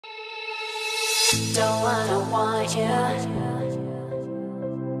Don't wanna want you.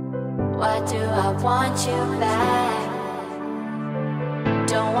 Why do I want you back?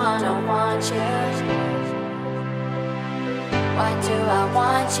 Don't wanna want you. Why do I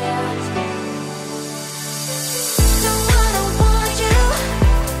want you? Don't wanna want you.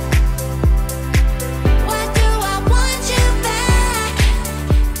 Why do I want you back?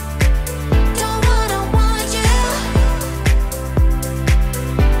 Don't wanna want you.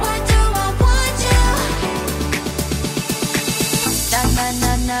 Why do I want you? Na na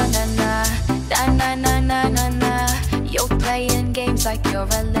na na na na, na na na na na na. You're playing games like you're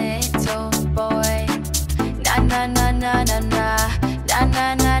a little boy. Na na na na na na, na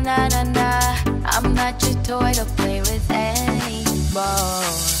na na na na na. I'm not your toy to play with anymore.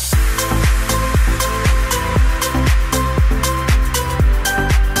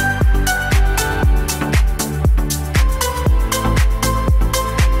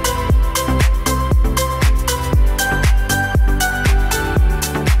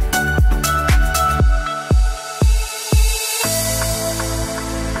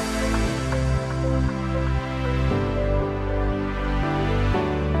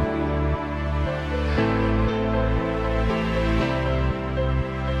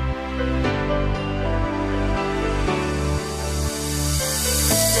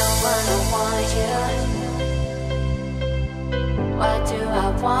 Why do I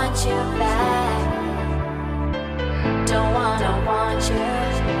want you back? Don't wanna want you.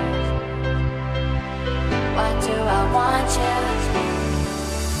 Why do I want you?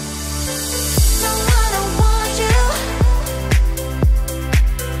 Don't wanna want you.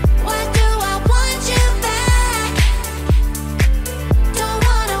 Why do I want you back? Don't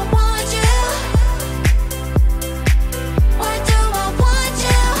wanna want you. Why do I want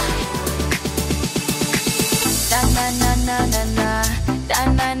you? Na na na na na na, na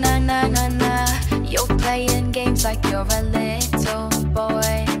na na na na na. You're playing games like you're a little